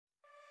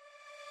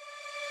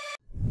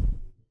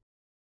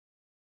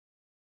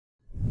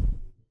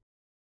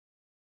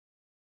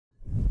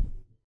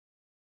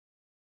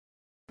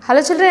Hello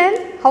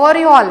children, how are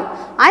you all?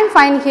 I am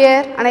fine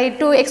here and I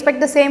too expect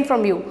the same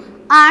from you.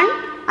 And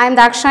I am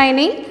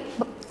Dakshayani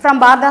from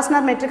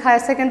Bharathidhasanar Matric Higher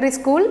Secondary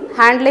School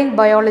handling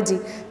biology.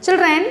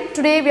 Children,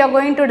 today we are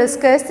going to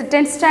discuss the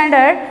 10th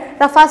standard,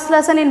 the first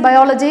lesson in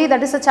biology,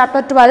 that is the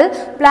chapter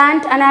 12,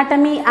 plant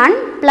anatomy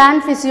and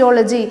plant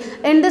physiology.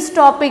 In this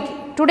topic,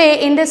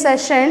 today in this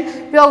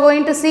session, we are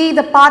going to see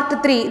the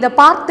part 3. The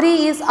part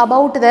 3 is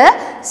about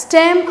the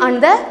stem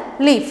and the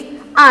leaf.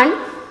 And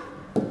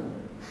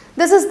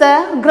this is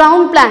the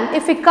ground plant.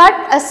 If we cut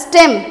a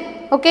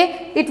stem,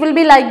 okay, it will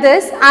be like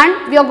this,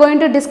 and we are going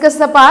to discuss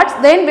the parts,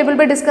 then we will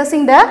be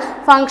discussing the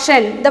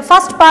function. The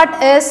first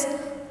part is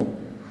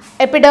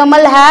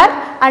epidermal hair,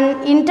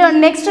 and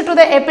next to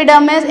the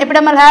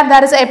epidermal hair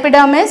there is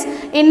epidermis,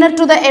 inner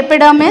to the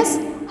epidermis,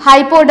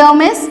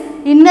 hypodermis,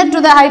 inner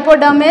to the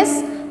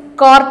hypodermis,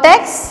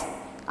 cortex,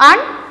 and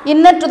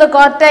inner to the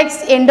cortex,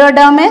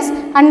 endodermis,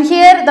 and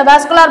here the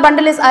vascular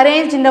bundle is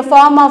arranged in the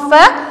form of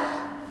a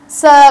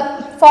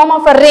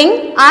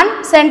ring,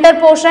 and center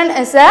portion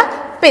is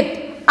a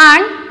pith.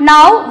 And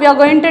now we are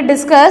going to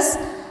discuss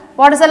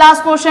what is the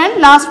last portion.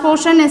 Last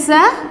portion is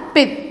a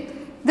pith.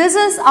 This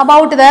is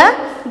about the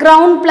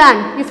ground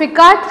plant. If we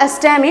cut a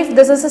stem, if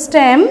this is a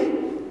stem,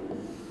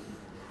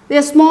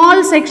 the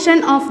small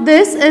section of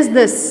this is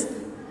this,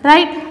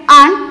 right?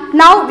 And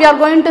now we are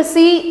going to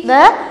see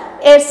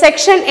a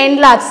section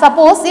enlarged.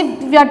 Suppose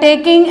if we are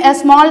taking a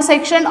small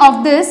section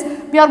of this,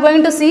 we are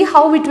going to see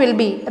how it will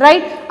be,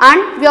 right?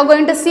 And we are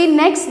going to see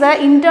next the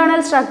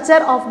internal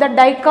structure of the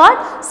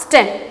dicot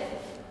stem.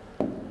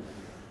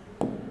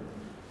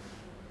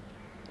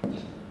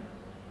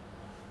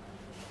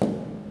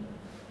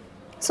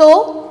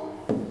 So,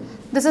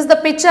 this is the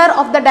picture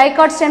of the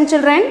dicot stem,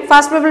 children.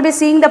 First we will be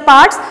seeing the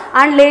parts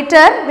and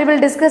later we will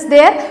discuss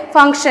their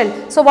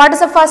function. So, what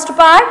is the first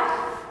part?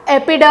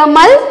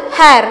 Epidermal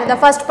hair. The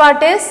first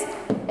part is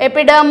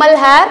epidermal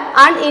hair,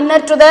 and inner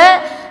to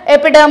the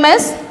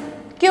epidermis,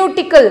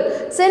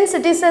 cuticle. Since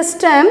it is a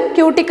stem,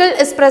 cuticle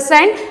is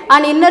present,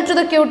 and inner to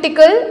the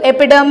cuticle,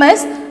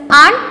 epidermis,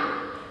 and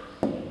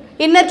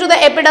inner to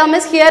the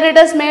epidermis, here it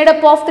is made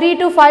up of 3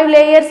 to 5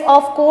 layers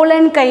of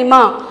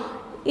collenchyma.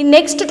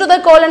 Next to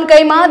the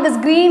collenchyma, this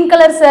green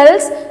color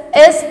cells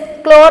is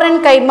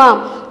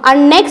chlorenchyma,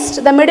 and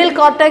next the middle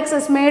cortex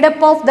is made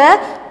up of the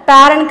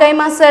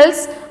parenchyma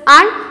cells,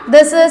 and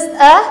this is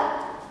a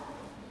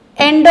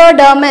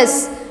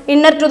endodermis.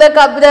 Inner to the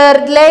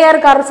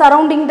layer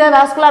surrounding the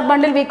vascular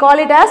bundle, we call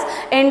it as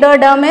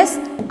endodermis,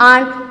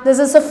 and this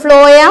is a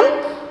phloem,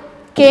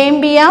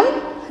 cambium,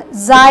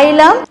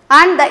 xylem,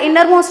 and the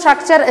innermost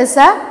structure is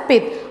a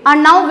pith.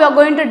 And now we are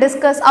going to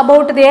discuss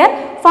about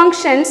their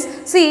functions.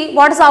 See,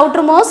 what is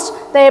outermost?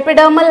 The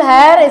epidermal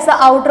hair is the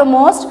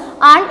outermost,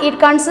 and it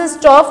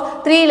consists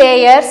of 3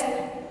 layers: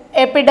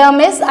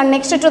 epidermis, and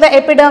next to the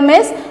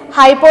epidermis,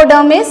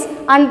 hypodermis,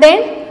 and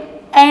then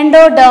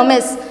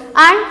endodermis.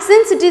 And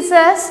since it is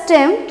a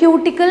stem,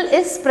 cuticle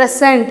is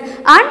present,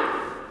 and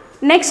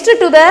next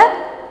to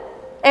the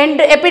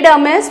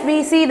epidermis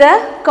we see the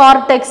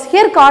cortex.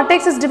 Here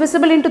cortex is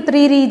divisible into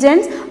 3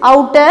 regions: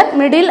 outer,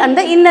 middle, and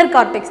the inner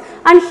cortex.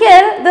 And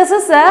here this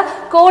is a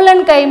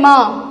collenchyma.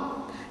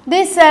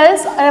 These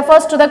cells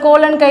refers to the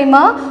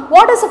collenchyma.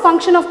 What is the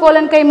function of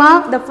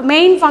collenchyma? The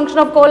main function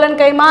of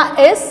collenchyma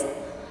is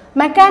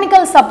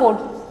mechanical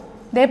support.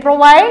 They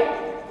provide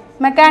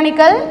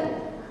mechanical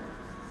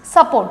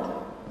support.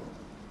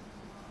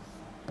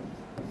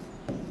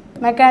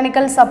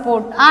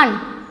 And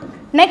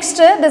next,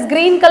 this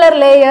green color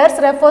layers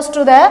refers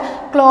to the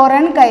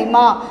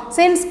chlorenchyma.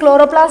 Since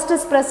chloroplast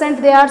is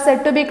present, they are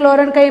said to be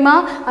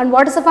chlorenchyma. And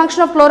what is the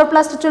function of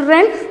chloroplast,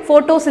 children?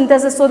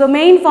 Photosynthesis. So the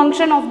main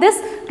function of this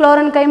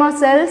chlorenchyma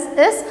cells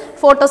is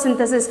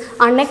photosynthesis.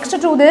 And next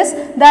to this,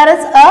 there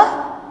is a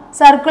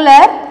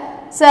circular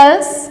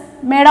cells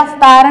made of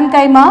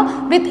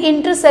parenchyma with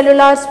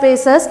intercellular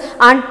spaces,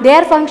 and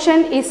their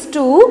function is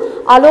to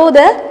allow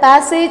the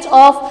passage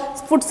of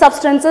food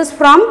substances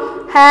from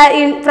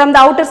the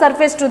outer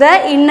surface to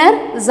the inner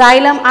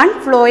xylem and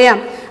phloem.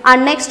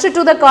 And next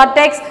to the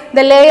cortex,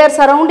 the layer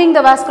surrounding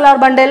the vascular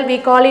bundle, we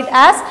call it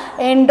as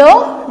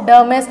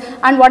endodermis.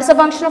 And what is the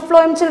function of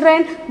phloem,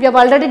 children? We have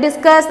already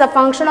discussed. The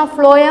function of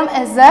phloem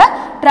is the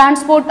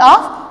transport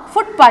of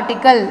food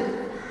particle,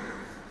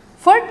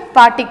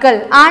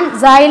 and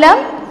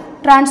xylem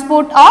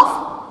transport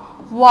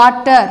of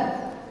water,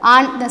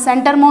 and the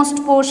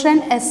centermost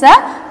portion is a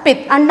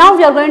pith. And now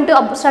we are going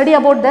to study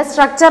about the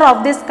structure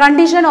of this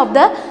condition of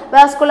the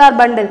vascular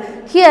bundle.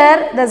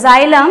 Here the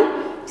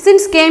xylem,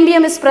 since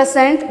cambium is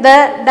present,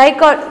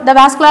 the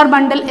vascular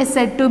bundle is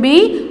said to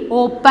be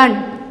open.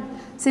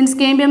 Since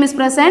cambium is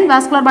present,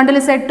 vascular bundle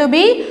is said to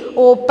be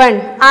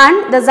open,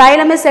 and the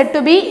xylem is said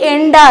to be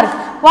endark.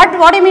 What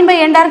do you mean by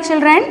endark,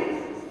 children?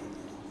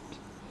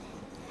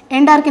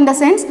 End arc in the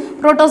sense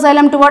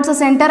protoxylem towards the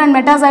center and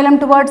metaxylem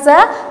towards the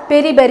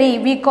periphery.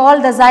 We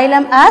call the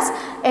xylem as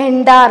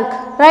end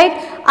arc, right?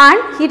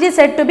 And it is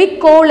said to be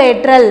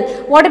collateral.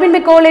 What do you mean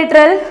by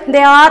collateral?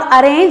 They are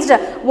arranged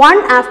one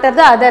after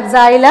the other,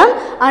 xylem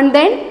and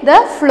then the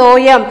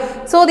phloem.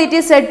 So it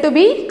is said to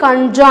be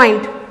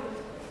conjoined.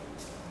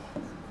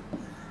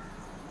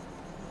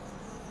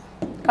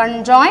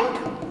 Conjoined,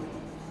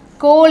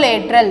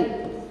 collateral.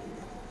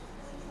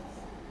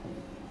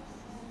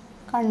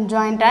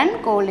 Conjoint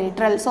and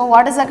collateral. So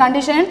what is the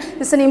condition?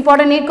 This is an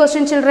important NEET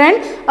question,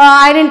 children.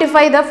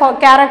 Identify the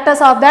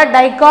characters of the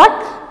dicot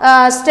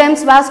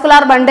stems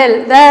vascular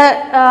bundle. The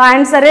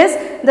answer is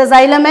the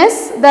xylem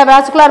is, the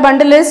vascular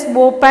bundle is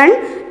open,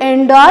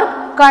 end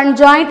arc,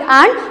 conjoint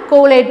and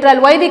collateral.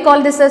 Why we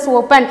call this as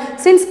open?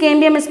 Since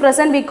cambium is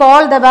present, we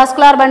call the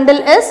vascular bundle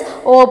is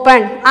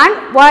open.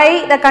 And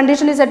why the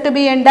condition is said to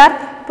be end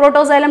arc?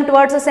 Protoxylem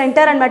towards the center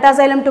and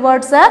metaxylem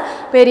towards the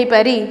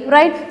periphery,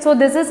 right? So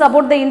this is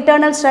about the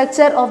internal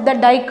structure of the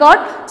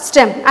dicot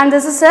stem, and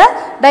this is a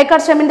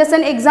dicot stem in the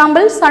sense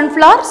example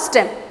sunflower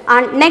stem.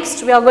 And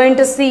next we are going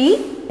to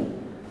see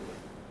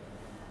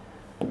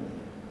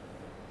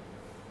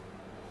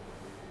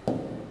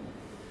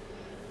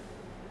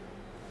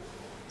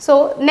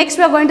next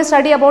we are going to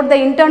study about the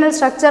internal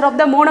structure of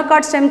the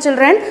monocot stem,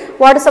 children.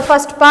 What is the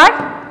first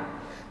part?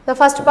 The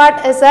first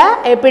part is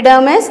a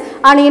epidermis,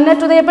 and inner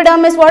to the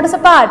epidermis what is the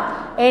part?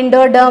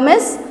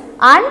 Endodermis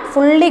and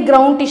fully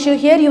ground tissue.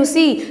 Here you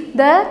see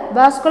the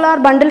vascular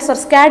bundles are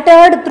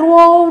scattered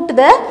throughout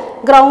the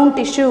ground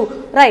tissue,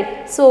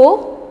 right?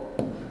 So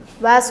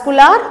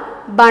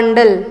vascular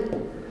bundle.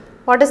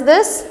 What is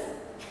this?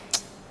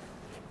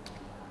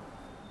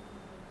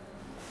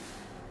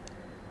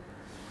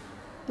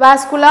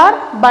 Vascular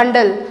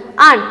bundle.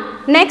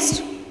 And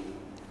next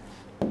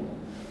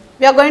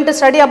we are going to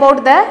study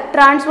about the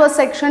transverse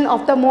section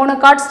of the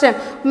monocot stem.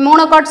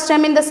 Monocot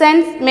stem in the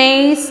sense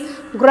maize,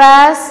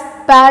 grass,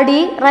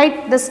 paddy,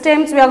 right? The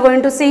stems we are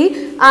going to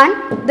see,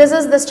 and this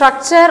is the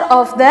structure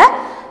of the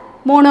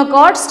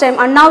monocot stem.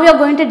 And now we are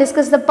going to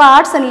discuss the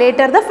parts and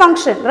later the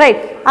function,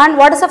 right? And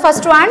what is the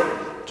first one?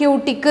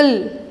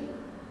 Cuticle,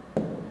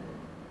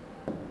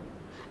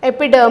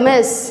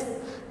 epidermis,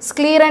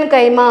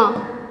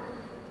 sclerenchyma,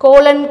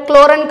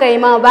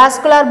 chlorenchyma,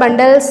 vascular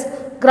bundles,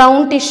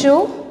 ground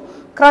tissue,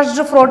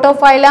 crushed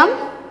protophyllum,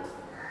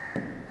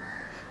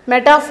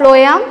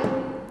 metaphyloem,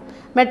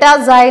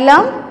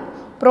 metaxylem,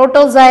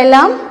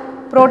 protoxylem,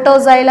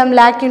 protoxylem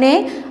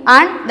lacunae,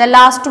 and the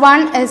last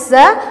one is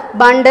the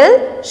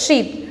bundle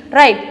sheath,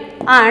 right?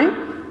 And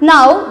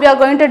now we are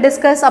going to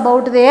discuss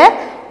about their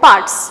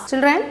parts,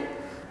 children.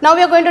 Now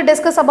we are going to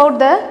discuss about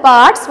the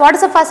parts. What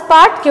is the first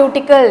part?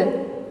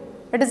 Cuticle.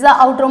 It is the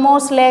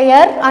outermost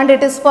layer and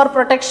it is for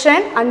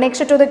protection, and next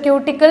to the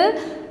cuticle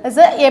is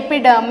the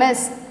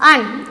epidermis.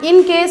 And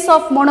in case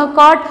of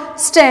monocot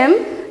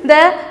stem,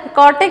 the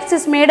cortex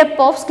is made up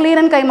of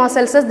sclerenchyma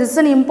cells. This is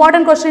an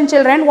important question,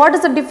 children. What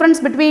is the difference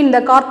between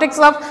the cortex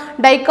of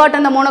dicot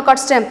and the monocot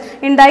stem?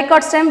 In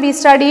dicot stem we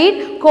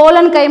studied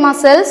chlorenchyma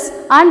cells,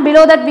 and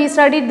below that we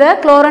studied the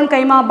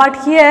chlorenchyma, but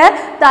here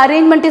the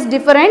arrangement is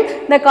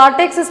different. The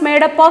cortex is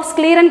made up of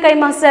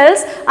sclerenchyma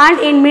cells and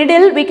in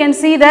middle we can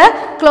see the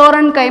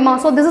chlorenchyma.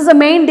 So this is the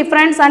main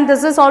difference, and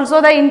this is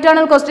also the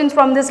internal questions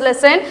from this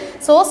lesson.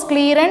 So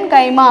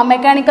sclerenchyma,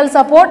 mechanical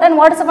support, and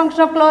what is the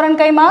function of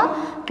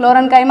chlorenchyma?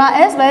 Chlorenchyma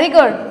is very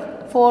good,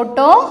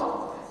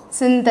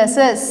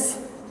 photosynthesis.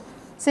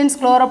 Since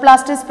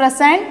chloroplast is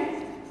present,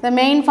 the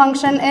main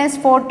function is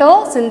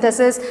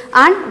photosynthesis,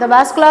 and the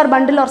vascular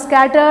bundle are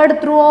scattered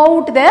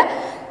throughout the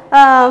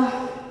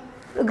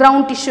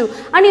ground tissue.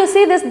 And you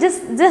see this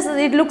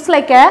it looks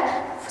like a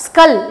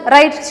skull,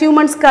 right?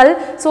 Human skull.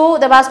 So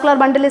the vascular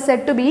bundle is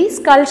said to be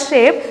skull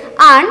shaped,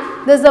 and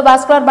this is the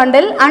vascular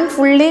bundle, and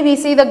fully we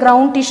see the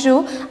ground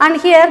tissue.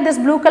 And here this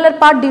blue color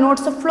part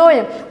denotes the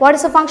phloem. What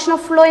is the function of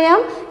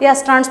phloem?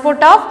 Yes,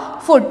 transport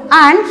of food.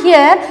 And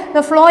here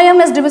the phloem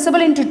is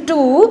divisible into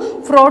two,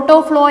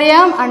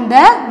 protophloem and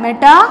the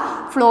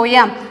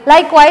metaphloem.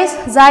 Likewise,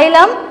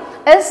 xylem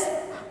is,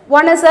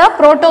 one is a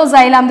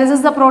protoxylem, this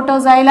is the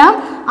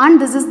protoxylem, and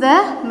this is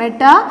the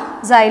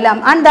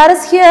metaxylem. And there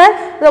is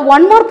here the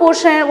one more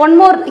portion,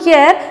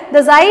 here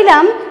the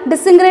xylem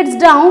disintegrates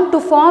down to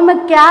form a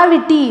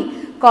cavity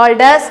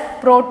called as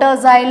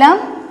protoxylem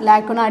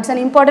lacuna. It's an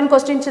important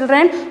question,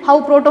 children.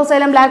 How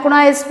protoxylem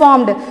lacuna is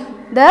formed?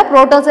 The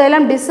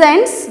protoxylem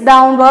descends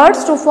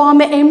downwards to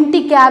form an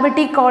empty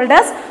cavity called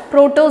as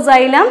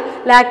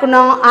protoxylem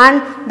lacuna,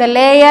 and the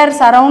layer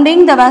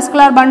surrounding the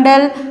vascular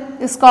bundle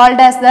is called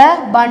as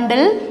the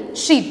bundle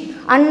sheath.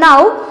 And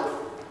now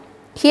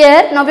we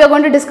are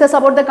going to discuss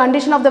about the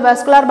condition of the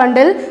vascular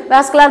bundle.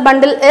 Vascular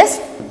bundle is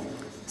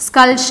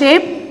skull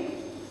shape,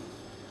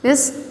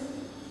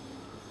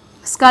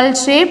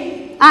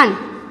 and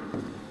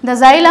the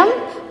xylem,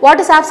 what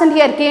is absent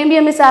here?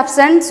 Cambium is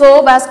absent,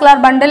 so vascular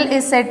bundle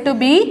is said to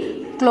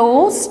be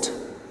closed,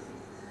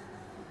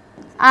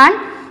 and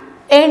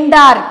end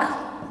arc.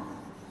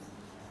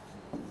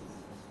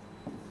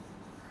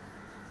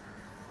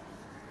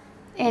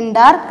 end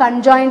arc,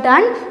 conjoint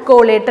and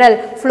collateral.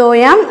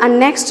 Phloem, and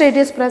next it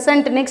is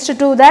present next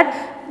to that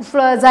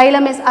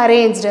xylem is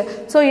arranged.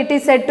 So it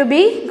is said to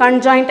be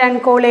conjoint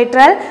and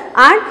collateral,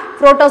 and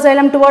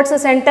protoxylem towards the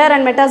center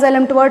and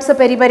metaxylem towards the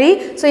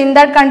periphery. So in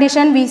that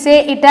condition we say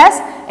it as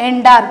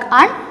end arc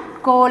and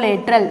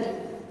collateral.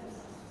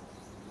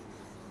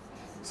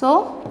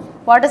 So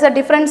what is the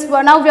difference?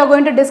 Now we are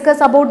going to discuss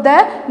about the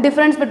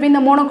difference between the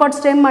monocot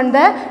stem and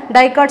the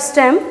dicot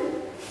stem.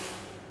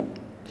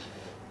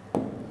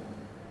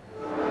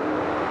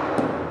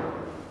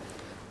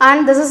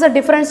 And this is the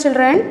difference,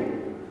 children.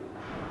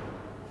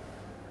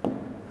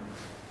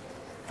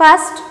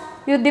 First,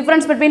 the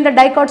difference between the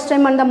dicot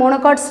stem and the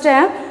monocot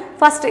stem.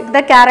 First,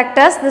 the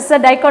characters. This is a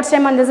dicot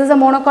stem and this is a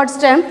monocot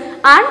stem.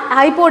 And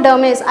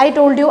hypodermis, I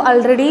told you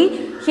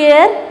already.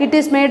 Here it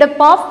is made up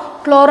of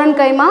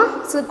collenchyma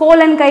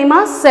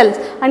cells,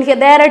 and here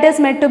there it is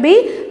made to be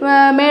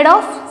made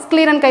of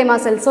sclerenchyma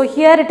cells. So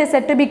here it is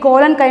said to be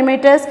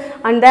collenchymatous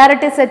and there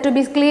it is said to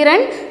be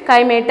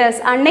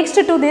sclerenchymatous. And next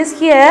to this,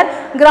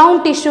 here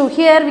ground tissue,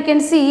 here we can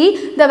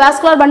see the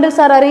vascular bundles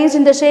are arranged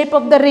in the shape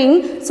of the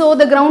ring, so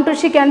the ground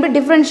tissue can be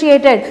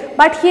differentiated.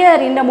 But here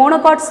in the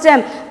monocot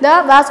stem,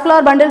 the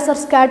vascular bundles are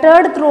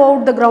scattered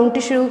throughout the ground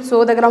tissue,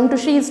 so the ground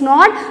tissue is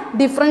not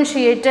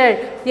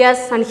differentiated.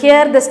 Yes, and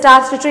here the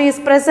starch tissue is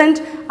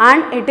present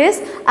and it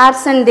is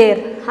absent there,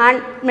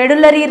 and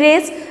medullary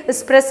rays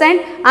is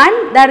present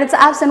and that is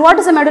absent. What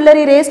is a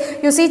medullary rays?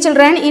 You see,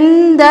 children,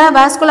 in the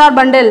vascular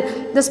bundle,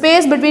 the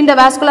space between the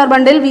vascular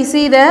bundle, we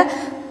say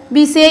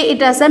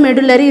it as a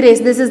medullary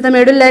rays. This is the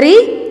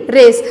medullary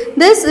rays.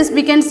 This is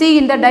we can see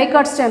in the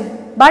dicot stem.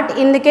 But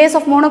in the case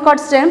of monocot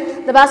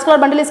stem, the vascular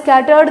bundle is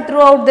scattered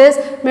throughout this,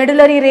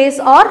 medullary rays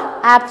are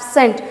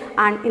absent.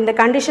 And in the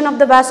condition of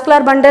the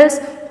vascular bundles,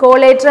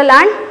 collateral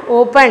and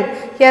open.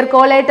 Here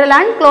collateral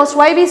and closed.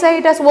 Why we say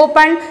it as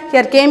open?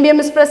 Here cambium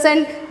is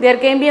present, there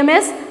cambium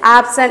is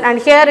absent,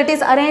 and here it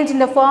is arranged in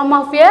the form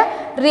of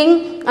a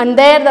ring, and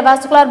there the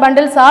vascular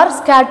bundles are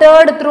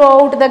scattered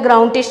throughout the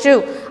ground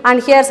tissue.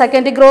 And here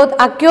secondary growth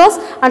occurs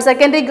and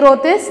secondary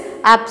growth is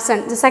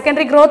absent. The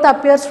secondary growth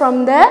appears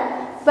from the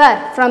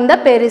from the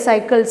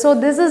pericycle. So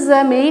this is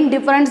the main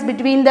difference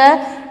between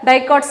the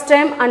dicot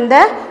stem and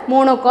the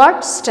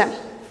monocot stem.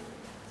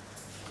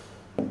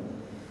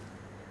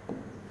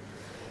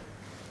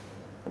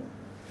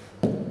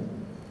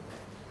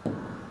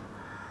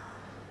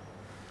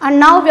 And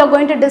now we are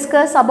going to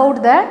discuss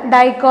about the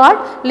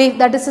dicot leaf,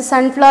 that is a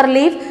sunflower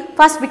leaf.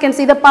 First we can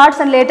see the parts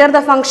and later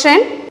the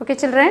function. Okay,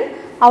 children,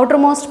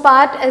 outermost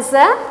part is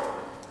a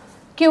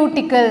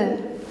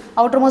cuticle.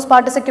 Outermost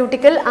part is a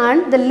cuticle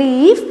and the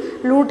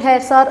leaf, root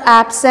hairs are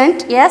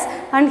absent. Yes,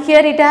 and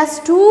here it has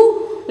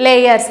two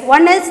layers.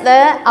 One is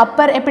the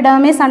upper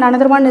epidermis and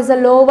another one is the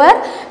lower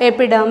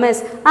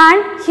epidermis.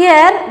 And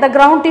here the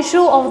ground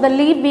tissue of the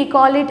leaf, we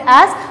call it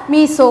as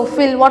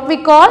mesophyll. What we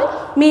call?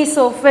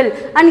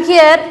 Mesophyll. And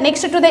here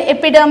next to the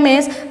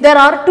epidermis, there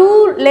are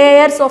two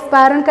layers of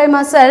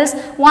parenchyma cells.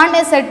 One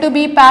is said to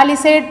be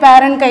palisade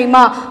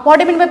parenchyma. What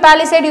do you mean by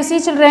palisade? You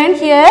see, children,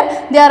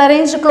 here they are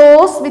arranged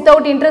close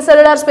without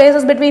intercellular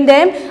spaces between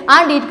them,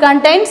 and it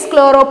contains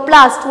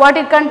chloroplast. What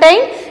it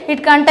contains?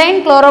 It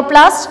contains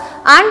chloroplast,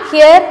 and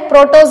here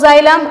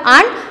protoxylem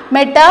and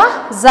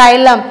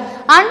metaxylem.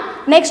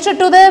 And next to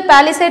the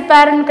palisade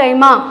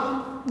parenchyma,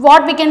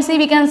 what we can see?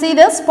 We can see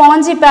the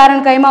spongy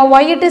parenchyma.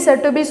 Why it is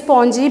said to be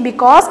spongy?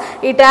 Because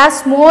it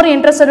has more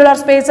intercellular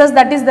spaces,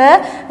 that is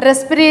the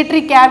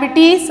respiratory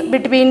cavities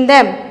between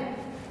them.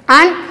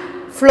 And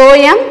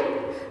phloem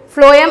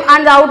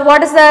and out,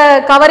 what is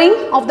the covering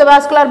of the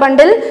vascular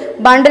bundle?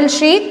 Bundle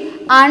sheath.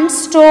 And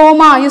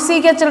stoma. You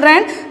see here,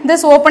 children,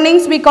 this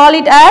openings we call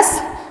it as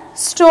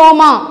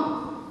stoma.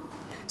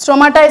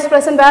 Stomata is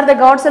present where the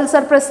guard cells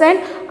are present,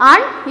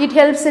 and it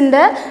helps in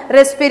the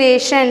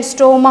respiration.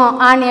 Stoma.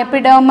 And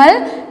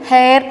epidermal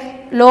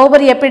hair, lower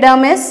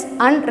epidermis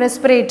and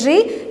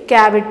respiratory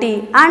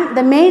cavity. And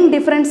the main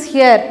difference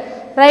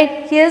here,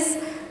 right, here's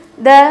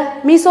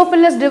the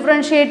mesophyll is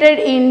differentiated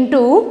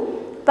into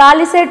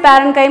palisade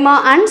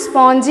parenchyma and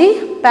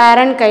spongy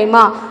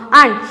parenchyma.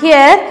 And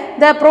here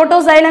the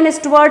protoxylem is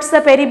towards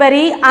the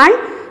periphery and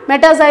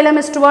metaxylem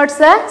is towards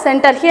the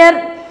center.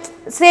 Here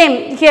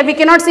same, here we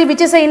cannot see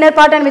which is the inner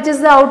part and which is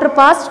the outer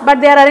part, but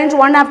they are arranged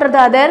one after the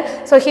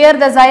other. So here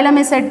the xylem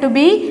is said to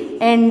be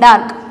end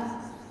arc.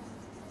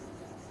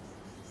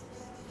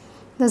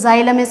 The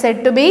xylem is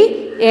said to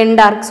be end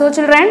arc. So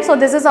children, so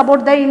this is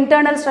about the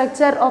internal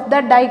structure of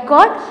the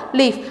dicot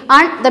leaf,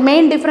 and the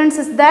main difference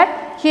is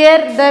that here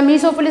the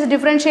mesophyll is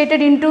differentiated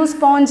into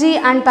spongy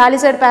and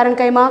palisade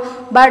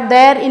parenchyma, but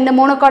there in the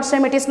monocot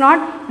stem it is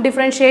not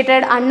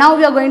differentiated. And now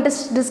we are going to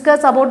discuss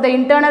about the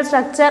internal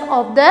structure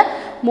of the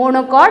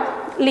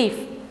monocot leaf.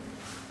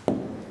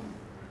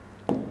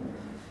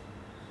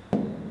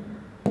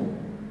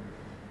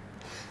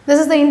 This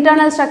is the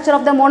internal structure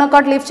of the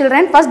monocot leaf,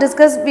 children. First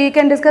we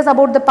can discuss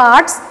about the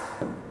parts.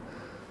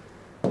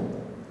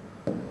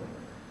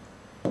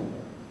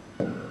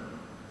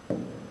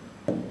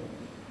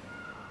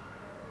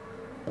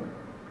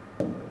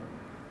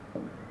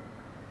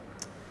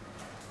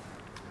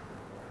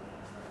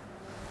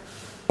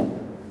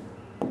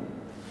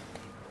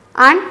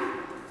 And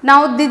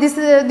now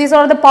these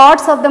are the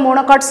parts of the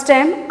monocot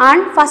stem,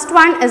 and first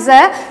one is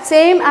a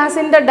same as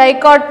in the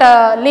dicot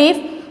leaf.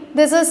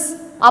 This is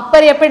upper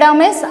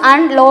epidermis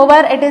and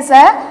lower it is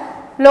a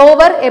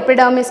lower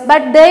epidermis,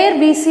 but there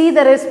we see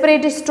the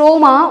respiratory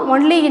stoma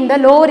only in the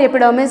lower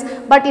epidermis,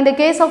 but in the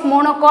case of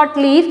monocot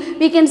leaf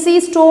we can see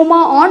stoma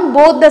on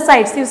both the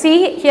sides. You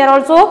see here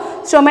also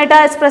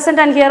stomata is present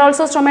and here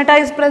also stomata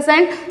is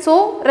present.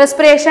 So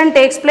respiration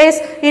takes place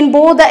in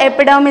both the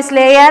epidermis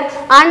layer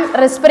and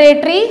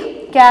respiratory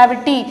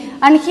cavity,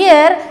 and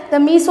here the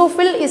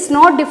mesophyll is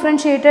not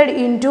differentiated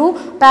into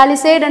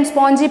palisade and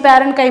spongy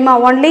parenchyma,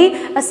 only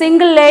a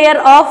single layer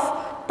of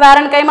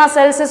parenchyma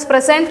cells is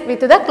present with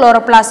the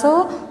chloroplast. So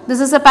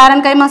this is a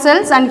parenchyma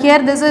cells and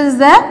here this is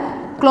the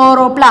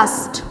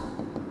chloroplast.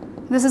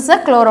 This is a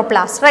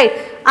chloroplast, right?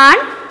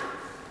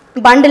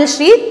 And bundle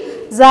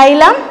sheath,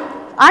 xylem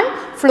and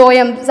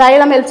phloem.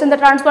 Xylem helps in the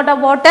transport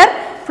of water,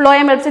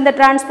 phloem helps in the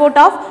transport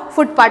of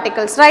food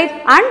particles, right?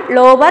 And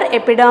lower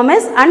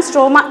epidermis and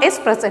stroma is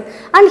present.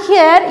 And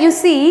here you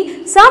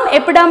see some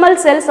epidermal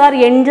cells are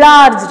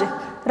enlarged,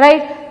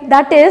 right?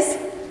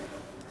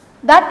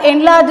 That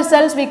enlarged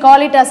cells we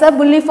call it as a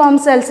bulliform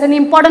cells. An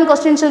important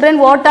question, children,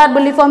 what are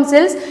bulliform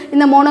cells? In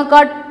the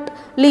monocot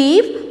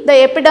leaf, the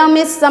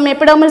epidermis, some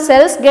epidermal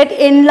cells get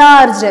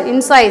enlarged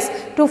in size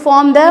to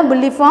form the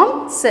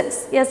bulliform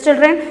cells. Yes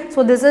children,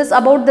 so this is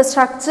about the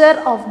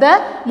structure of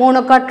the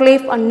monocot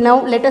leaf, and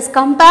now let us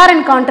compare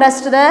and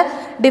contrast the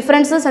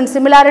differences and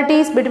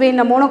similarities between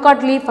the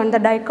monocot leaf and the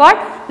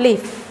dicot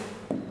leaf.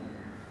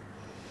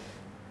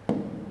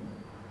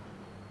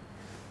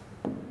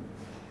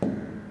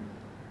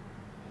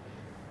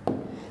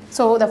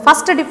 So the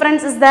first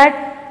difference is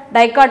that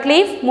dicot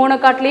leaf,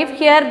 monocot leaf,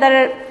 here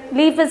the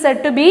leaf is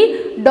said to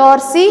be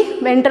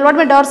dorsiventral. What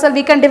means dorsal?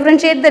 We can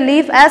differentiate the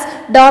leaf as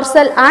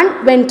dorsal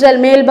and ventral.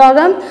 Male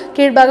bhagam,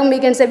 kid bhagam we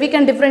can say, we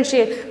can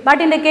differentiate.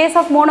 But in the case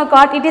of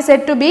monocot it is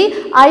said to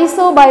be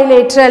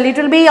isobilateral. It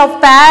will be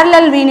of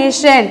parallel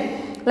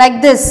venation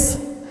like this.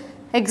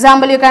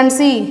 Example you can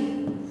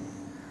see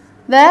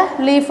the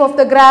leaf of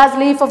the grass,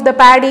 leaf of the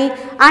paddy,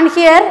 and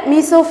here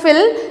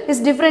mesophyll is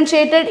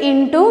differentiated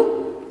into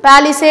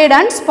palisade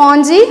and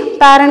spongy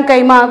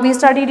parenchyma. We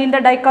studied in the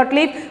dicot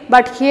leaf,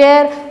 but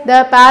here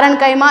the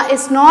parenchyma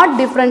is not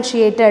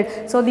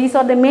differentiated. So these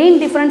are the main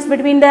difference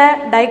between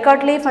the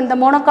dicot leaf and the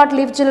monocot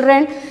leaf,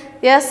 children.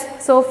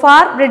 Yes, so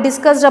far we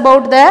discussed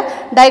about the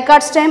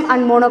dicot stem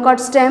and monocot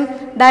stem,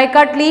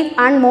 dicot leaf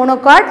and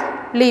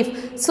monocot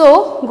leaf.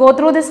 So go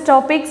through these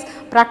topics,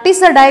 practice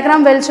the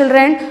diagram well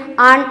children,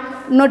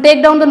 and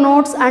take down the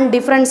notes and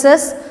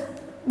differences.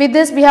 With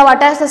this we have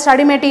attached the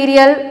study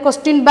material,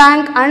 question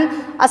bank and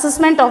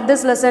assessment of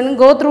this lesson.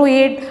 Go through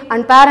it,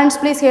 and parents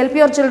please help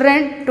your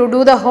children to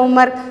do the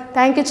homework.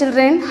 Thank you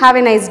children. Have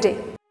a nice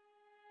day.